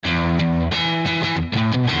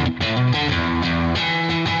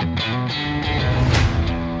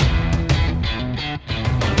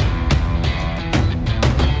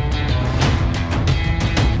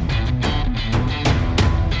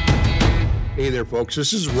Hey there, folks.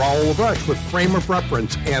 This is Raul LaBrush with Frame of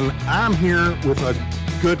Reference, and I'm here with a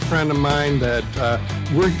good friend of mine that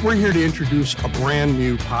we're here to introduce a brand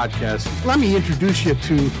new podcast. Let me introduce you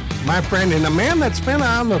to my friend and a man that's been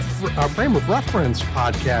on the Frame of Reference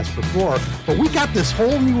podcast before, but we got this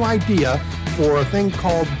whole new idea for a thing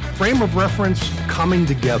called Frame of Reference Coming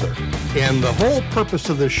Together. And the whole purpose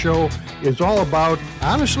of this show is all about,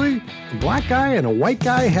 honestly, a black guy and a white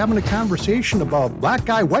guy having a conversation about black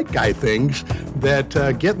guy, white guy things that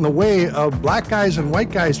get in the way of black guys and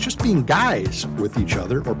white guys just being guys with each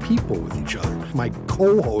other or people with each other. My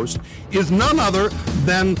co-host is none other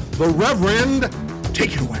than the Reverend.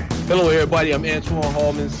 Take it away. Hello, everybody. I'm Antoine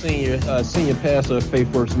Hallman, senior pastor of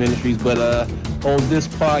Faith Works Ministries. But on this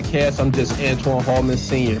podcast, I'm just Antoine Hallman,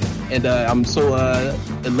 senior. And I'm so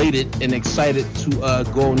elated and excited to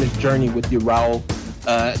go on this journey with you, Raul.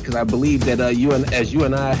 Because I believe that as you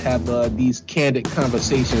and I have these candid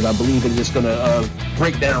conversations, I believe it's just going to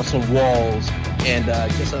break down some walls and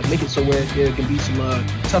just make it so where there can be some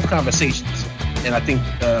tough conversations. And I think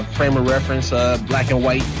Frame of Reference, black and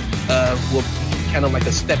white, will be kind of like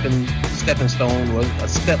a stepping stone or a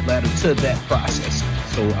step ladder to that process.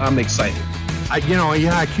 So I'm excited. I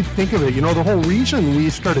keep thinking of it. The whole reason we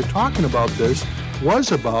started talking about this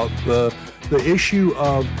was about the issue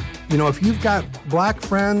of, if you've got black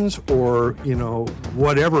friends or,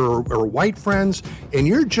 whatever, or white friends, and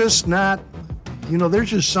you're just not, there's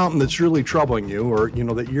just something that's really troubling you, or,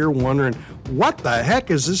 that you're wondering, what the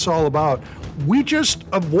heck is this all about? We just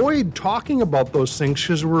avoid talking about those things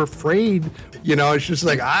because we're afraid, it's just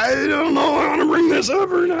like, I don't know, I want to bring this up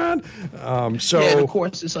or not. Yeah, and of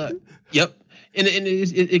course, it's yep. And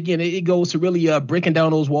it goes to really breaking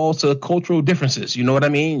down those walls to cultural differences. You know what I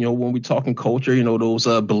mean? When we're talking culture, those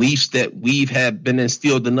beliefs that we've had been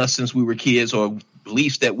instilled in us since we were kids, or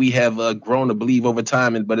beliefs that we have grown to believe over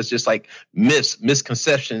time. But it's just like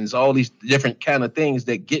misconceptions, all these different kind of things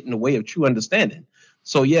that get in the way of true understanding.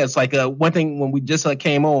 So, yeah, it's like one thing when we just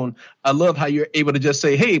came on, I love how you're able to just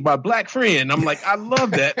say, hey, my black friend. I'm like, I love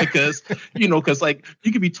that because, because like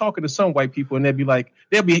you could be talking to some white people and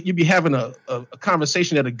you'd be having a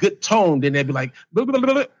conversation at a good tone. Then they'd be like, blah, blah,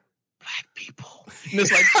 blah, blah, black people. And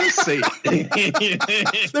it's like, just say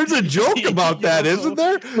it. There's a joke about that, isn't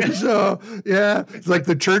there? So, yeah, it's like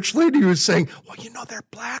the church lady who's saying, well, they're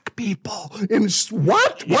black people. And it's,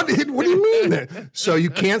 what? What do you mean? So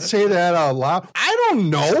you can't say that out loud. I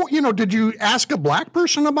don't know. Did you ask a black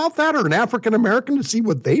person about that or an African American to see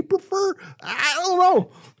what they prefer? I don't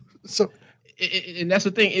know. So. And that's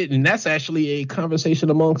the thing, and that's actually a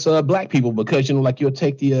conversation amongst black people because, you'll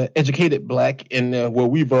take the educated black and where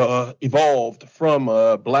we've evolved from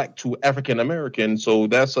black to African American. So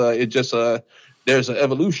that's there's an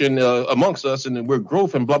evolution amongst us and we're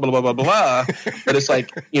growth and blah, blah, blah, blah, blah. But it's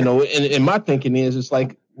like, and my thinking is it's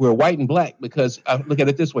like we're white and black because I look at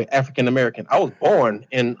it this way, African American. I was born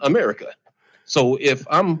in America. So if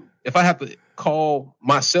I have to call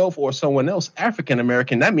myself or someone else African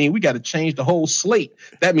American, that means we got to change the whole slate.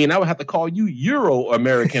 That means I would have to call you Euro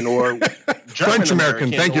American or French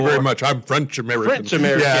American. Thank you very much. I'm French American. French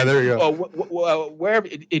American. Yeah, there you go. Or wherever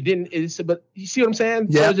it didn't. But you see what I'm saying?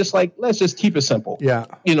 Yeah. So just like let's just keep it simple. Yeah.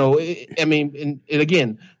 And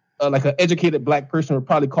again. Like an educated black person would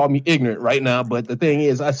probably call me ignorant right now, but the thing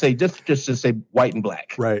is, I say just to say white and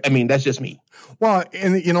black. Right. That's just me. Well,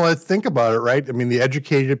 and let's think about it, right? The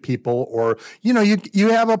educated people, or you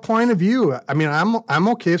have a point of view. I'm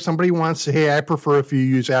okay if somebody wants to say, hey, I prefer if you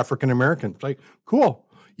use African American. It's like, cool,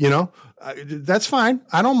 that's fine.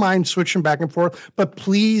 I don't mind switching back and forth, but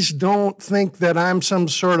please don't think that I'm some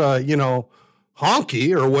sort of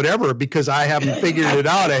honky or whatever because I haven't figured it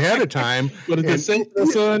out ahead of time. Right.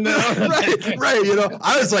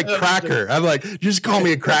 I was like cracker. I'm like, just call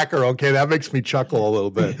me a cracker, okay? That makes me chuckle a little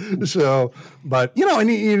bit. So, but and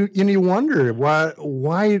you wonder why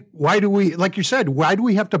do we, like you said, why do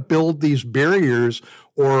we have to build these barriers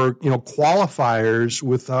or qualifiers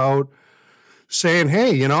without saying,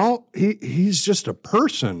 hey, he's just a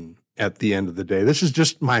person. At the end of the day, this is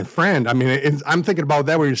just my friend. I'm thinking about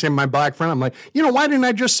that where you're saying my black friend. I'm like, why didn't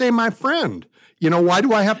I just say my friend? Why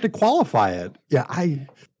do I have to qualify it? Yeah, what do you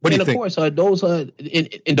think? And of course, those are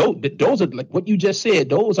like what you just said.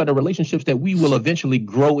 Those are the relationships that we will eventually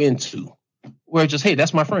grow into. Where it's just, hey,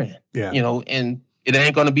 that's my friend. Yeah. And it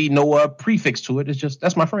ain't going to be no prefix to it. It's just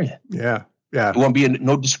that's my friend. Yeah, yeah. It won't be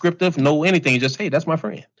no descriptive, no anything. It's just, hey, that's my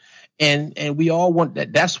friend. And we all want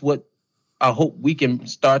that. That's what I hope we can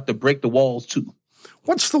start to break the walls too.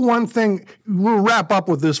 What's the one thing, we'll wrap up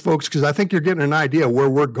with this, folks, because I think you're getting an idea where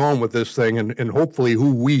we're going with this thing and hopefully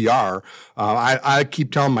who we are. I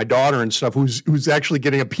keep telling my daughter and stuff who's actually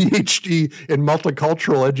getting a PhD in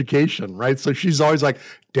multicultural education, right? So she's always like,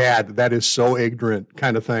 Dad, that is so ignorant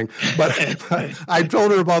kind of thing. But I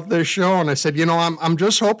told her about this show and I said, I'm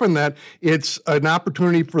just hoping that it's an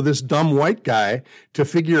opportunity for this dumb white guy to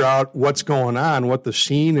figure out what's going on, what the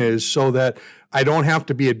scene is, so that I don't have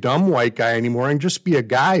to be a dumb white guy anymore and just be a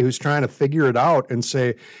guy who's trying to figure it out and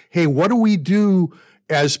say, hey, what do we do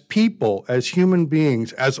as people, as human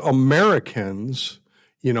beings, as Americans,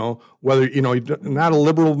 whether, not a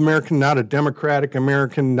liberal American, not a Democratic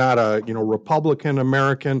American, not a, Republican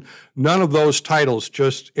American, none of those titles,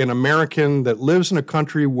 just an American that lives in a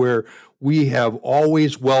country where we have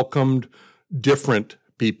always welcomed different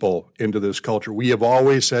people into this culture. We have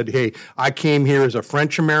always said, hey, I came here as a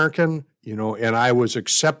French American, and I was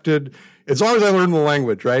accepted as long as I learned the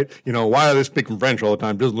language, right? Why are they speaking French all the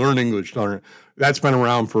time? Just learn English. That's been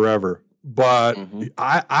around forever. But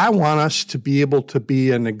I want us to be able to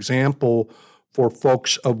be an example for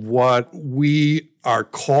folks of what we are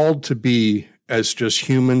called to be as just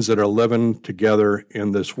humans that are living together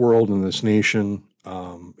in this world, in this nation.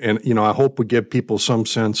 And I hope we give people some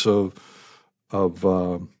sense of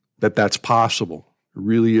that's possible. It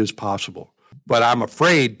really is possible. But I'm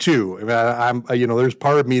afraid too. I'm there's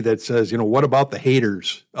part of me that says, what about the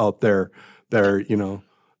haters out there that are,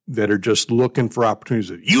 that are just looking for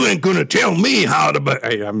opportunities. You ain't going to tell me how to,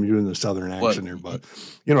 hey, I'm using the Southern accent here, but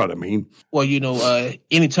you know what I mean? Well,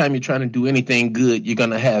 anytime you're trying to do anything good, you're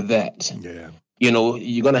going to have that. Yeah.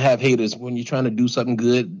 You're going to have haters when you're trying to do something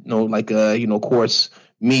good, of course,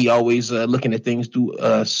 me always looking at things through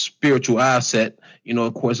a spiritual eyesight,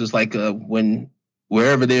 of course, it's like when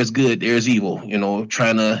wherever there's good, there's evil,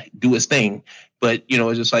 trying to do its thing. But,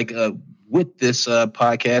 it's just like with this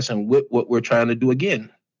podcast and with what we're trying to do again,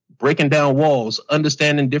 breaking down walls,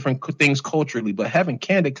 understanding different things culturally, but having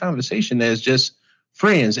candid conversation as just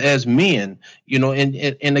friends, as men,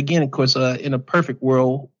 and again, of course, in a perfect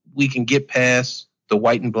world, we can get past the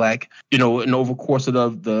white and black, and over the course of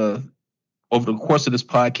this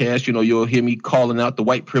podcast, you'll hear me calling out the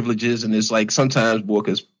white privileges. And it's like sometimes, boy,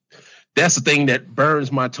 because that's the thing that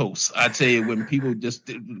burns my toast. I tell you,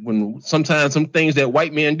 when sometimes some things that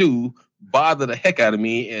white men do bother the heck out of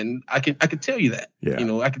me, and I can tell you that. Yeah.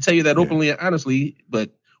 I can tell you that openly and honestly,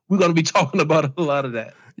 but we're going to be talking about a lot of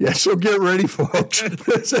that. Yeah, so get ready, folks.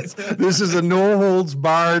 This is a no holds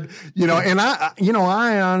barred, and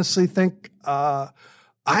I honestly think one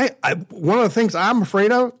of the things I'm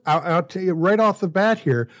afraid of, I'll tell you right off the bat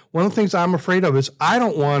here, one of the things I'm afraid of is I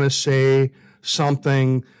don't want to say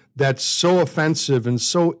something that's so offensive and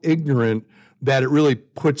so ignorant that it really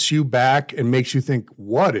puts you back and makes you think,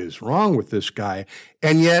 what is wrong with this guy?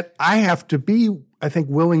 And yet I have to be, I think,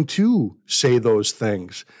 willing to say those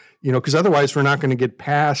things, because otherwise we're not going to get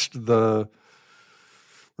past the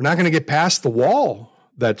wall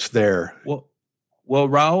that's there. Well,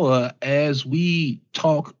 Raul, as we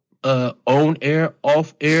talk on air,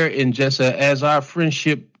 off air, and just as our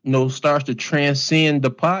friendship starts to transcend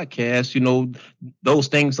the podcast, those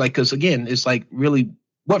things, like, because again, it's like really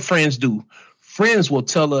what friends do. Friends will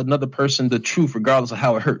tell another person the truth regardless of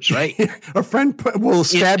how it hurts, right? A friend will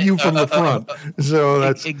stab you from the front. So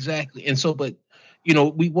that's exactly. And so, but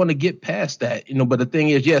we want to get past that, but the thing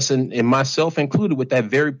is, yes, and myself included with that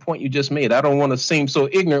very point you just made, I don't want to seem so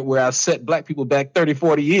ignorant where I set black people back 30,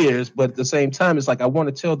 40 years, but at the same time, it's like I want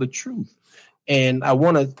to tell the truth. And I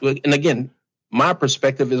want to, and again, my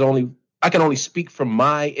perspective is I can only speak from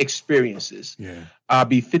my experiences. Yeah. I'll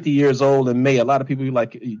be 50 years old in May. A lot of people be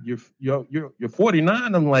like, you're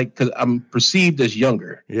 49. I'm like, because I'm perceived as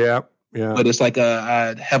younger. Yeah. Yeah. But it's like,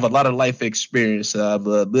 I have a lot of life experience. I've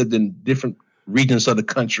lived in different regions of the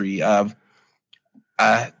country. I've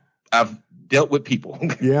dealt with people.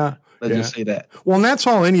 Yeah. Let's just say that. Well, and that's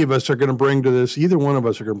all any of us are going to bring to this. Either one of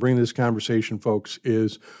us are going to bring to this conversation, folks,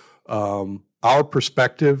 is, our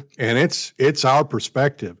perspective, and it's our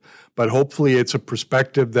perspective, but hopefully it's a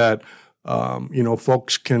perspective that,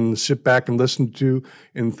 folks can sit back and listen to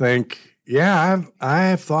and think, yeah,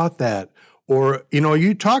 I've thought that. Or,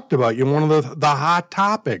 you talked about, one of the hot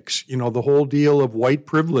topics, the whole deal of white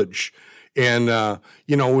privilege. And,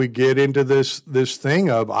 we get into this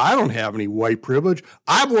thing of, I don't have any white privilege.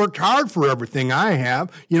 I've worked hard for everything I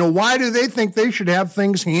have. Why do they think they should have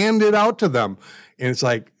things handed out to them? And it's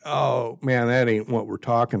like, oh man, that ain't what we're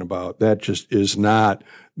talking about. That just is not,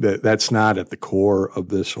 that's not at the core of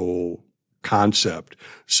this whole concept.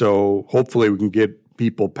 So hopefully we can get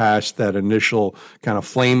people past that initial kind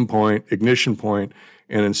of ignition point,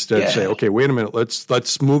 and instead say, okay, wait a minute,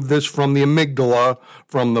 let's move this from the amygdala,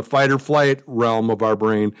 from the fight or flight realm of our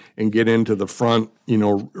brain, and get into the front,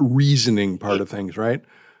 reasoning part of things, right?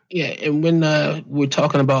 Yeah, and when we're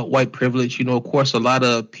talking about white privilege, of course, a lot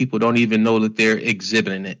of people don't even know that they're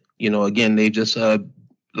exhibiting it. Again, they just,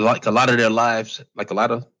 like a lot of their lives, like a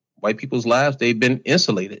lot of white people's lives, they've been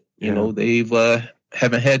insulated. They've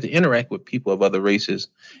haven't had to interact with people of other races,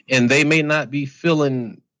 and they may not be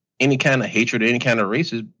feeling any kind of hatred or any kind of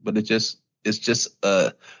racism, but it's just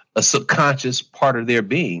a subconscious part of their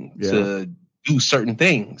being to do certain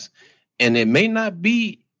things, and it may not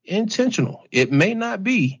be intentional. It may not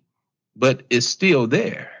be, but it's still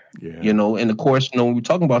there. Yeah. And of course, when we're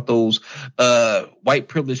talking about those white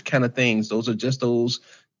privilege kind of things, those are just those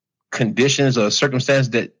conditions or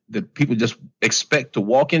circumstances that people just expect to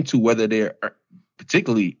walk into, whether they're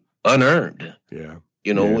particularly unearned. Yeah.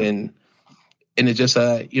 And it's just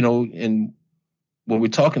and when we're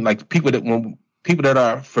talking like people that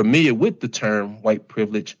are familiar with the term white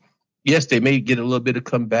privilege, yes, they may get a little bit of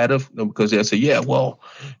combative because they'll say, yeah, well,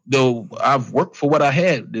 though I've worked for what I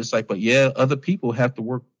had. It's like, but other people have to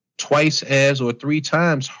work twice as or 3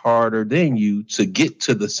 times harder than you to get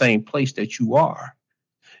to the same place that you are.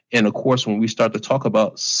 And of course, when we start to talk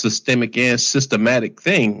about systemic and systematic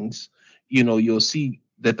things, you'll see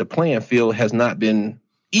that the playing field has not been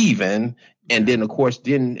even. And then, of course,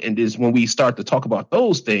 is when we start to talk about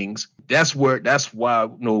those things, that's why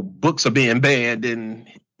books are being banned and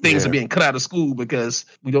things are being cut out of school, because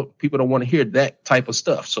people don't want to hear that type of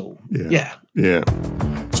stuff. So, yeah.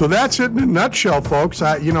 So that's it in a nutshell, folks.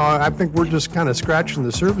 I think we're just kind of scratching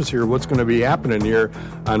the surface here. What's going to be happening here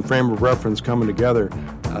on Frame of Reference coming together?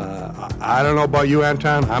 I don't know about you,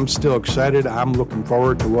 Anton. I'm still excited. I'm looking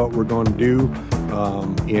forward to what we're going to do,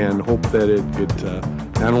 and hope that it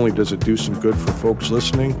not only does it do some good for folks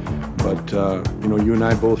listening, but you and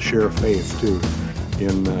I both share a faith too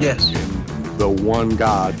in the one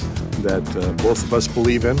God that both of us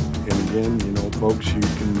believe in. And again, folks, you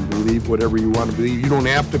can believe whatever you want to believe. You don't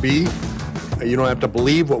have to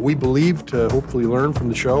believe what we believe to hopefully learn from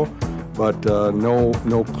the show, but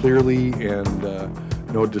know clearly and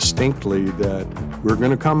know distinctly that we're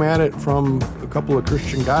going to come at it from a couple of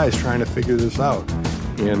Christian guys trying to figure this out.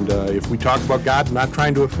 And if we talk about God, not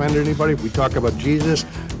trying to offend anybody, if we talk about Jesus,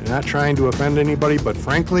 not trying to offend anybody, but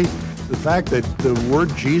frankly, the fact that the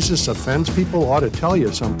word Jesus offends people ought to tell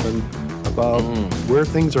you something about where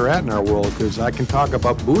things are at in our world, because I can talk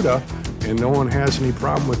about Buddha and no one has any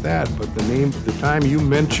problem with that, but the time you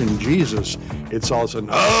mention Jesus, it's all of a sudden,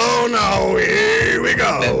 oh no, here we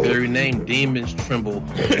go. That very name, demons tremble.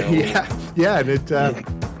 Yeah, and it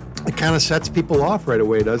kind of sets people off right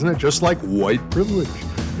away, doesn't it? Just like white privilege.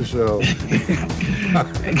 So,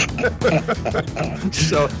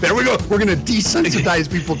 so there we go. We're going to desensitize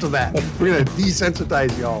people to that. We're going to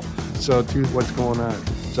desensitize y'all to what's going on.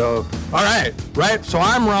 So, all right. So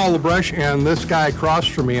I'm Raul LaBrush, and this guy across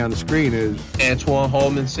from me on the screen is Antoine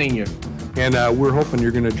Hallman Sr. And we're hoping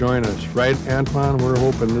you're going to join us, right, Antoine? We're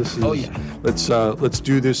hoping this is. Oh yeah. Let's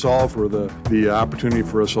do this all for the opportunity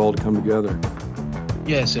for us all to come together.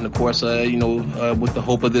 Yes, and of course, with the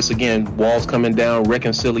hope of this, again, walls coming down,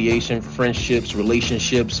 reconciliation, friendships,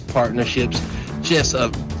 relationships, partnerships, just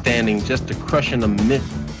standing, just the crushing of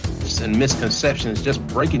myths and misconceptions, just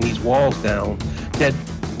breaking these walls down, that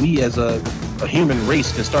we as a human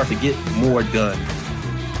race can start to get more done.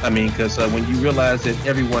 I mean, because when you realize that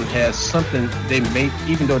everyone has something,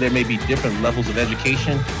 even though there may be different levels of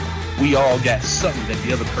education, we all got something that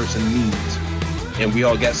the other person needs, and we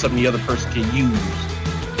all got something the other person can use.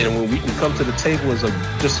 And when we can come to the table as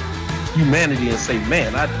just humanity and say,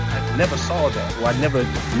 man, I never saw that, or I never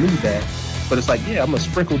knew that. But it's like, yeah, I'm going to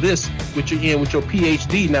sprinkle this with your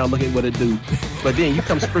PhD. Now look at what it do. But then you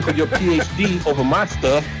come sprinkle your PhD over my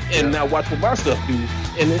stuff, and now watch what my stuff do.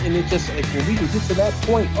 And it just, when we can get to that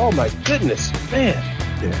point, oh my goodness, man.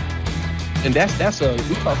 Yeah. And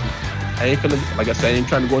we talking, I ain't gonna, like I said, I ain't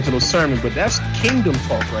trying to go into no sermon, but that's kingdom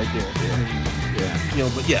talk right there. Yeah.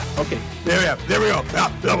 But yeah, okay. There we go.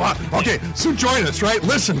 Okay, so join us, right?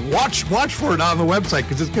 Listen, watch for it on the website,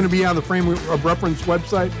 because it's going to be on the Frame of Reference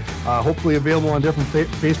website, hopefully available on different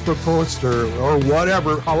Facebook posts or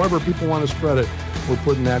whatever, however people want to spread it. We're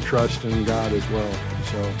putting that trust in God as well.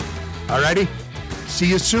 So, all righty. See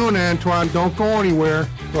you soon, Antoine. Don't go anywhere.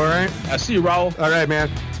 All right? I see you, Raul. All right, man.